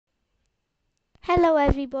Hello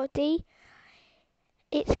everybody,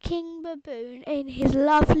 it's King Baboon in his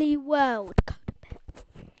lovely world.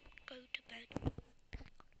 Go to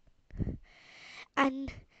bed.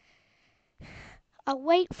 And I'll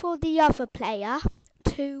wait for the other player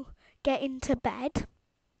to get into bed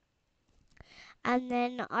and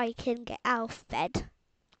then I can get out of bed.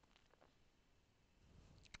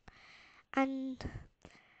 And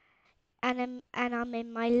I'm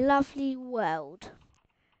in my lovely world.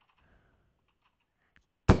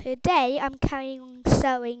 Today I'm carrying on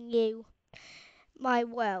showing you my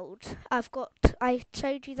world. I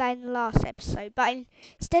showed you that in the last episode, but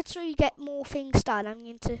instead so you get more things done,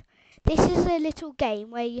 this is a little game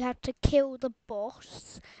where you have to kill the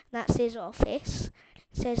boss. That's his office.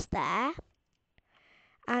 It says there.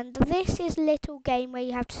 And this is a little game where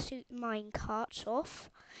you have to shoot mine carts off.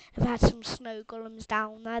 I've had some snow golems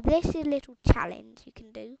down there. This is a little challenge you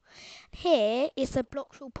can do. Here is the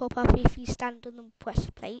blocks will pop up if you stand on the press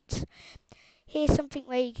plates. Here's something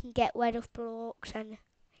where you can get rid of blocks, and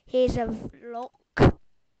here's a lock.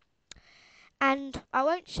 And I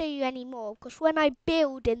won't show you any more because when I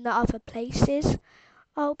build in the other places,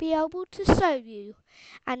 I'll be able to show you.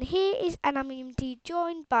 And I'm indeed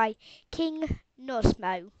joined by King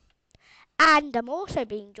Nosmo. And I'm also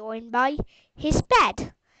being joined by his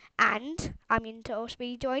bed. And I'm going to also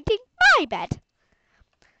be joining my bed.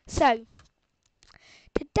 So,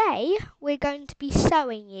 today we're going to be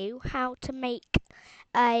showing you how to make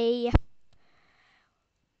a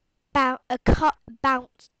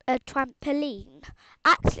trampoline.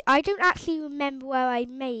 Actually, I don't actually remember where I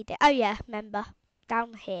made it. Oh yeah, remember,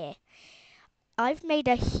 down here. I've made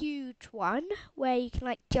a huge one where you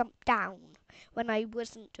can jump down when I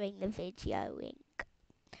wasn't doing the videoing.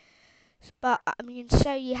 But I'm going to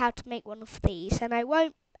show you how to make one of these, and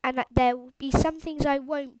there will be some things I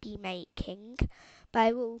won't be making,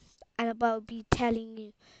 but I'll be telling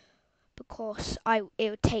you because it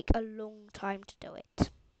will take a long time to do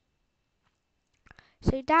it.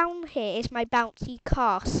 So down here is my bouncy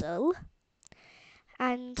castle,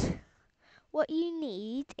 and what you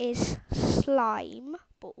need is slime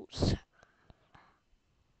balls.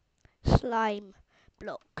 Slime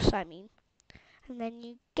blocks, and then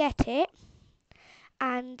you get it,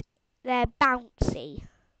 and they're bouncy,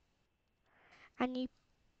 and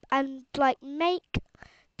make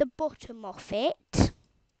the bottom of it.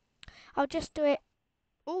 I'll just do it.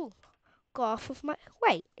 Oh, go off of my.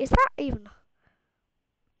 Wait, is that even?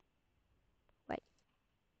 Wait.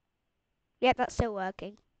 Yeah, that's still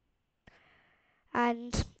working.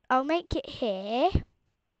 And I'll make it here.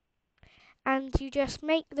 And you just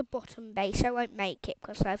make the bottom base. I won't make it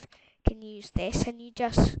because I can use this. And you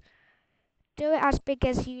just do it as big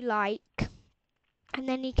as you like. And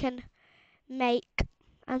then you can make.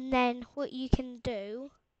 And then what you can do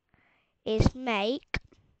is make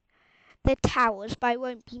the towers. But I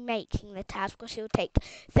won't be making the towers because it'll take a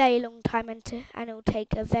very long time and it'll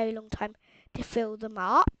take a very long time to fill them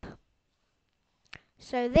up.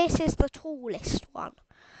 So this is the tallest one.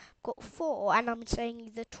 Got 4 and I'm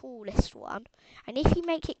saying the tallest one, and if you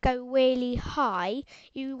make it go really high,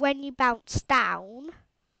 when you bounce down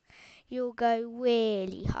you'll go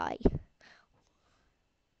really high,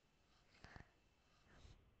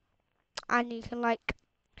 and you can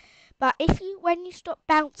but when you stop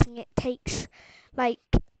bouncing it takes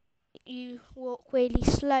you walk really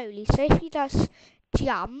slowly, so if you just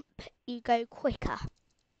jump you go quicker,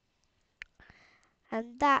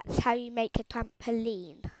 and that's how you make a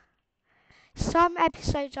trampoline. Some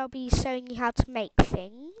episodes I'll be showing you how to make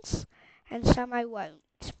things, and some I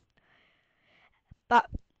won't. But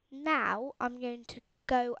now I'm going to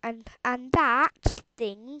go and that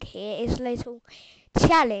thing here is a little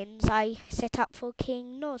challenge I set up for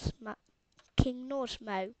King Nosmo.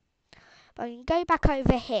 But I can go back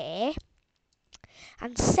over here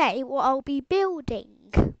and say what I'll be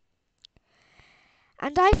building.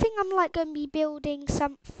 And I think I'm going to be building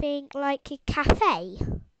something like a cafe.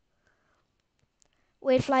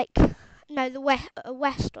 With a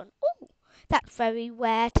restaurant. Oh, that's very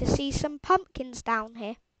rare to see some pumpkins down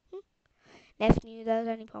here. Never knew there was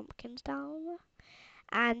any pumpkins down there.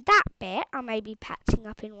 And that bit I may be patching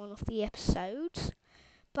up in one of the episodes.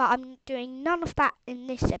 But I'm doing none of that in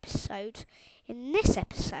this episode. In this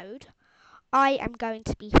episode, I am going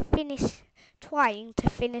to be trying to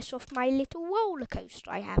finish off my little roller coaster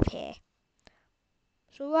I have here.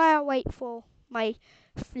 So while I wait for my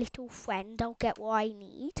little friend, I'll get what I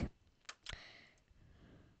need.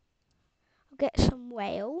 I'll get some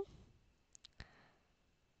rail.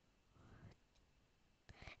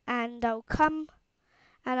 And I'll come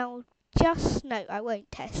and no, I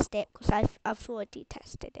won't test it because I've already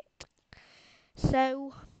tested it.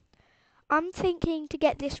 So I'm thinking to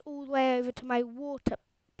get this all the way over to my water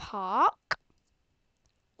park.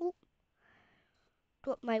 Ooh,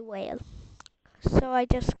 dropped my wheel. So I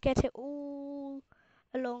just get it all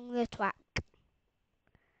along the track.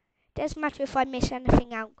 Doesn't matter if I miss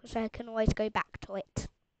anything out because I can always go back to it.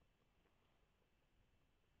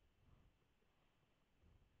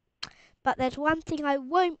 But there's one thing I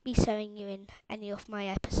won't be showing you in any of my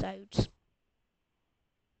episodes.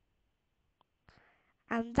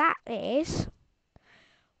 And that is,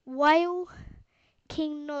 while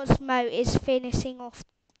King Nosmo is finishing off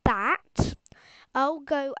that, I'll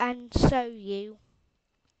go and show you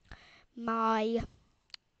my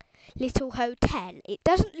little hotel. It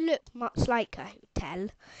doesn't look much like a hotel,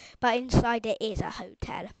 but inside it is a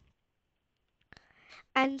hotel.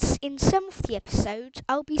 And in some of the episodes,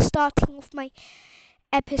 I'll be starting off my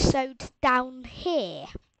episode down here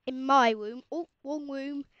in my room. Oh, wrong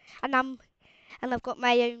room. And I've got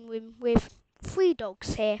my own room with 3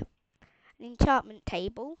 dogs here, an enchantment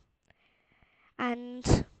table.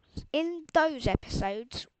 And in those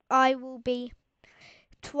episodes, I will be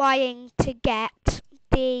trying to get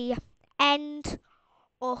the end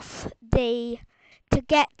of to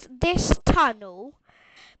get this tunnel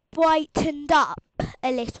brightened up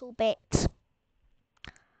a little bit.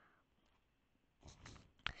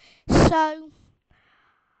 So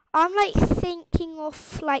I'm thinking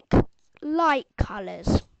of light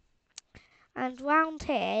colours. And round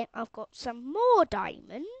here I've got some more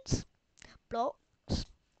diamonds blocks.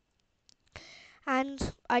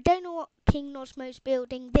 And I don't know what King Nosmo's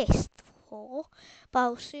building this for, but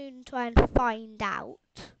I'll soon try and find out.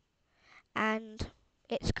 And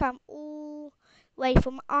it's come all the way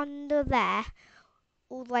from under there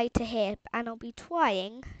all the way to here, and I'll be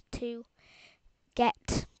trying to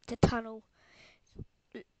get the tunnel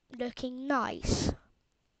looking nice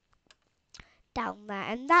down there.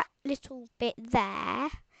 And that little bit there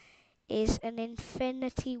is an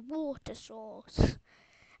infinity water source,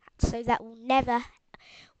 so that will never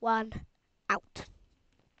run out.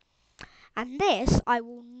 And this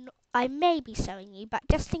I may be showing you, but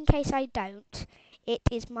just in case I don't, it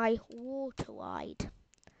is my water ride,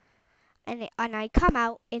 and I come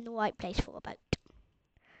out in the right place for a boat.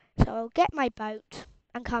 So I'll get my boat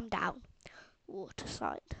and come down water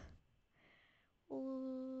side.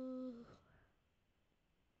 Ooh.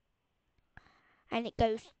 And it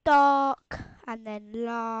goes dark and then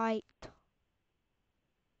light,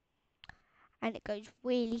 and it goes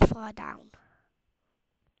really far down.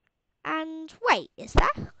 And wait, is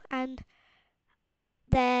that? And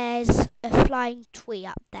there's a flying tree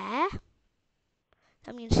up there.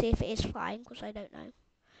 I'm going to see if it is flying because I don't know.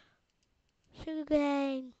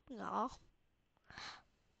 Sugarcane. Aw.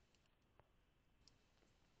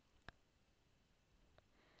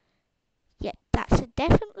 Yep, that's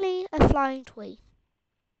definitely a flying tree.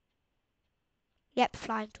 Yep,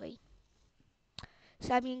 flying tree.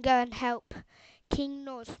 So I'm going to go and help King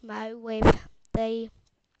Nosmo with the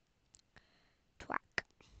track.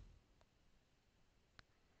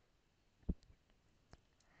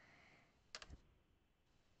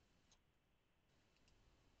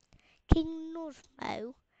 King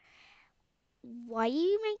Nosmo, why are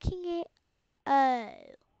you making it? Oh.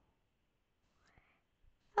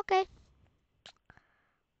 Okay.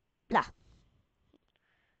 Blah.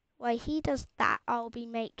 While he does that, I'll be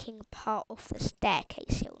making part of the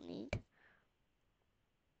staircase he'll need.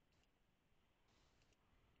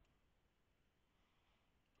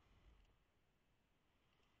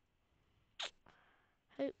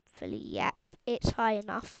 Hopefully, yep, it's high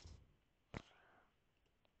enough.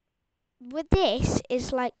 With this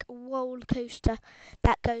is like a roller coaster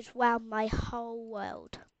that goes round my whole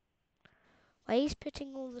world. While he's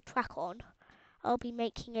putting all the track on, I'll be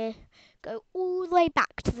making it go all the way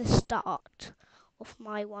back to the start of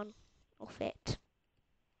my one of it.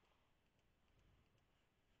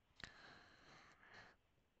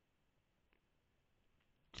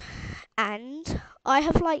 And I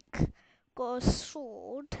have got a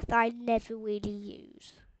sword that I never really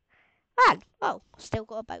use. And still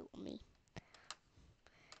got a boat on me.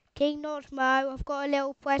 King Nosmo, I've got a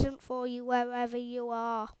little present for you wherever you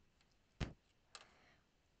are.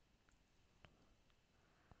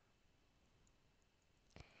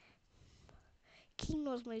 King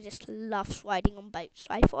Nosmo just loves riding on boats. So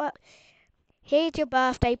I thought, here's your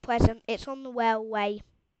birthday present. It's on the railway.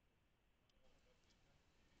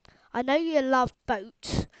 I know you love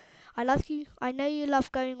boats. I know you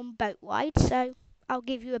love going on boat rides, so I'll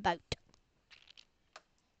give you a boat.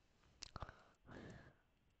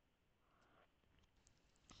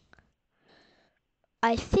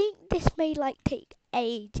 I think this may take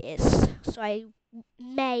ages, so I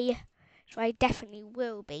definitely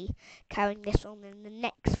will be carrying this on in the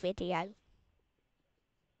next video.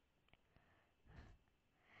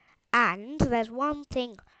 And there's one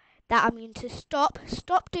thing that I'm going to stop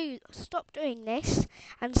doing this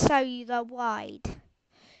and show you the ride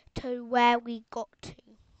to where we got to.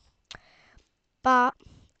 But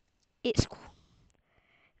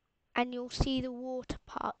and you'll see the water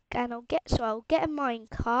park, and I'll get a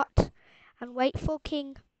minecart and wait for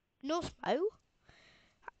King Nosmo.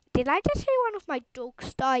 Did I just hear one of my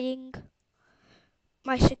dogs dying?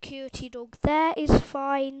 My security dog there is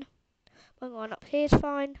fine. My one up here's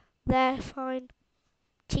fine. There fine.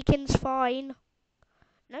 Chicken's fine.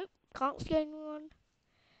 Nope, can't see anyone.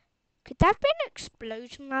 Could that have been an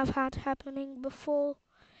explosion I've had happening before?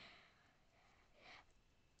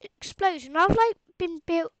 Explosion. I've been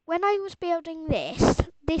built when I was building this.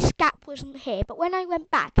 This gap wasn't here, but when I went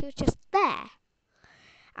back, it was just there.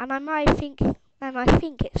 And I think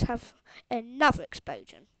it's have another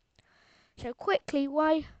explosion. So quickly,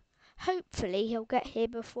 hopefully he'll get here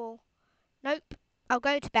before. Nope, I'll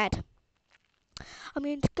go to bed. I'm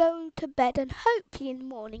going to go to bed, and hopefully in the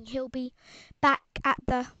morning he'll be back at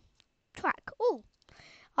the track. Oh,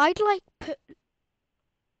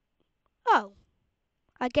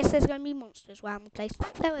 I guess there's going to be monsters around the place.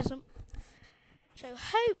 There isn't. So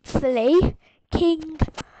hopefully King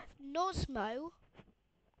Nosmo.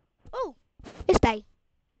 Oh, it's day.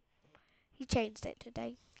 He changed it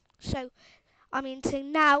today. So I'm going to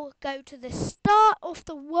now go to the start of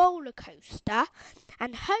the roller coaster,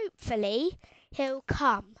 and hopefully he'll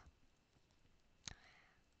come.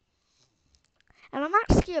 And I'm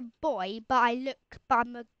actually a boy, but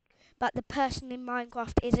but the person in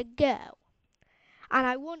Minecraft is a girl.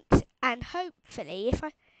 And hopefully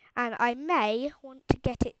I may want to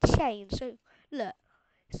get it changed. So look.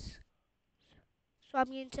 So I'm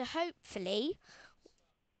going to hopefully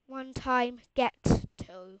one time get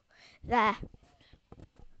to there.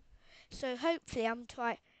 So hopefully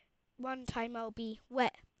one time I'll be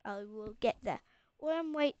wet. I will get there. While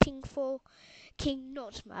I'm waiting for King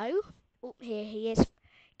Nosmo. Oh, here he is.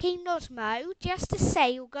 King Nosmo, just to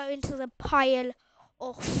say, you'll go into the pile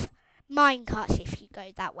of minecarts if you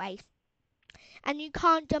go that way. And you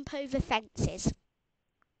can't jump over fences.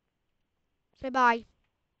 So bye.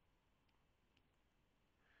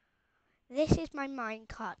 This is my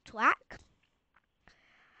minecart track.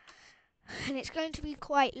 And it's going to be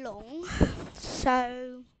quite long.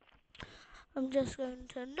 So I'm just going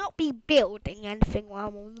to not be building anything while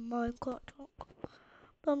I'm on the minecart track.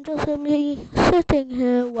 But I'm just going to be sitting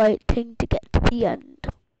here waiting to get to the end.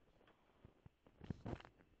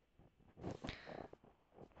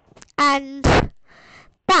 And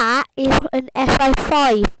that is an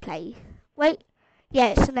SI5 play. Wait, yeah,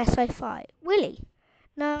 it's an SI5. Really?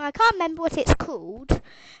 No, I can't remember what it's called.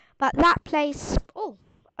 But that place,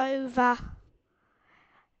 over.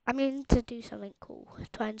 I'm going to do something cool.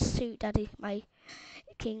 Try and suit Daddy, my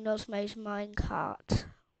King Nosmo's minecart.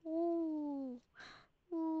 Ooh.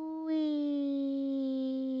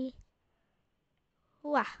 Wee.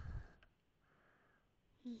 Wah.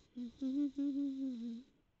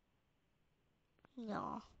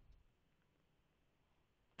 No.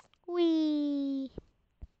 Wee.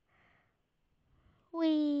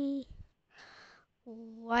 Wee.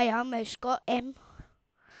 Ooh, I almost got him.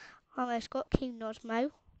 Almost got King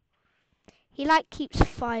Nosmo. He keeps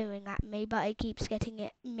firing at me, but I keeps getting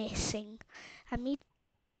it missing. And me.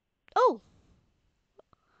 Oh!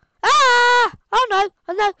 Ah! Oh no!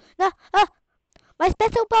 Oh no! No! Ah! My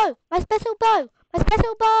special bow! My special bow! My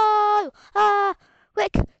special bow! Ah!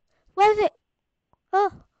 Quick! Where is it?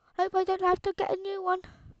 Oh! Hope I don't have to get a new one.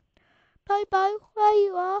 Bobo, where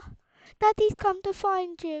you are? Daddy's come to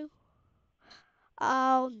find you.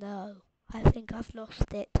 Oh no! I think I've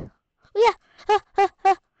lost it. Oh yeah!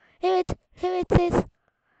 Here it is.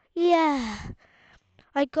 Yeah!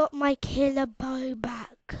 I got my killer bow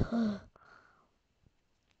back.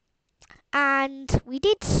 And we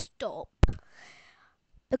did stop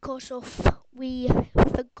because we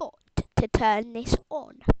forgot to turn this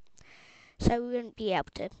on. So we wouldn't be able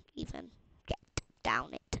to even get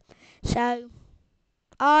down it. So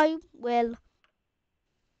I will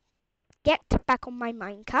get back on my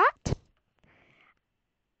minecart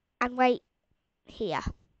and wait here.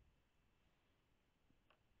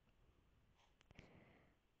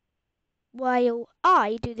 While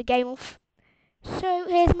I do the game of. So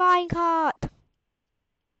here's minecart.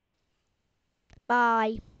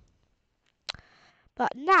 Bye.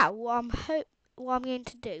 But now what I'm going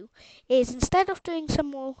to do is instead of doing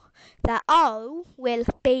some more that will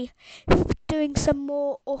be doing some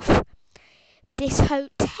more of this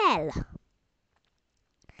hotel.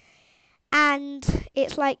 And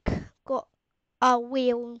it's like got our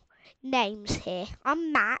real names here.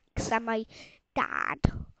 I'm Max and my dad.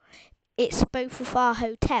 It's both of our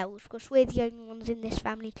hotels because we're the only ones in this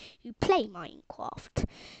family who play Minecraft.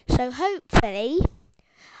 So hopefully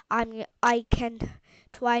I can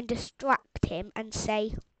try and distract him and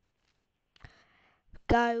say,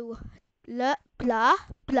 go blah blah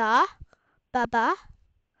blah blah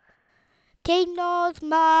King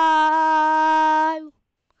Osmo.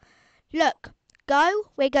 Look,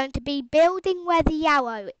 go. We're going to be building where the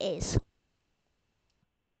arrow is.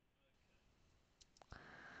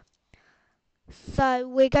 So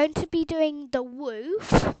we're going to be doing the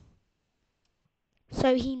roof,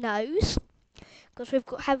 so he knows, because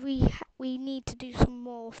we need to do some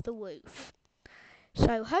more of the roof.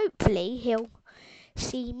 So hopefully he'll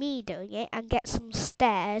see me doing it and get some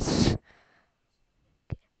stairs.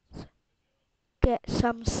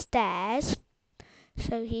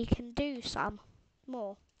 So he can do some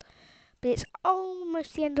more. But it's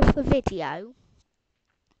almost the end of the video,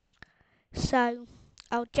 so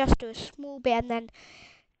I'll just do a small bit and then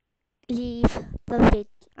leave the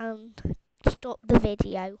and stop the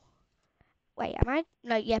video. Wait, am I?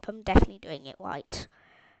 No, yep, I'm definitely doing it right.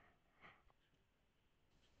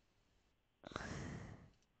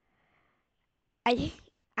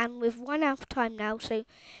 And we've run out of time now, so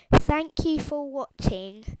thank you for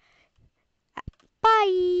watching.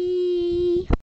 Bye!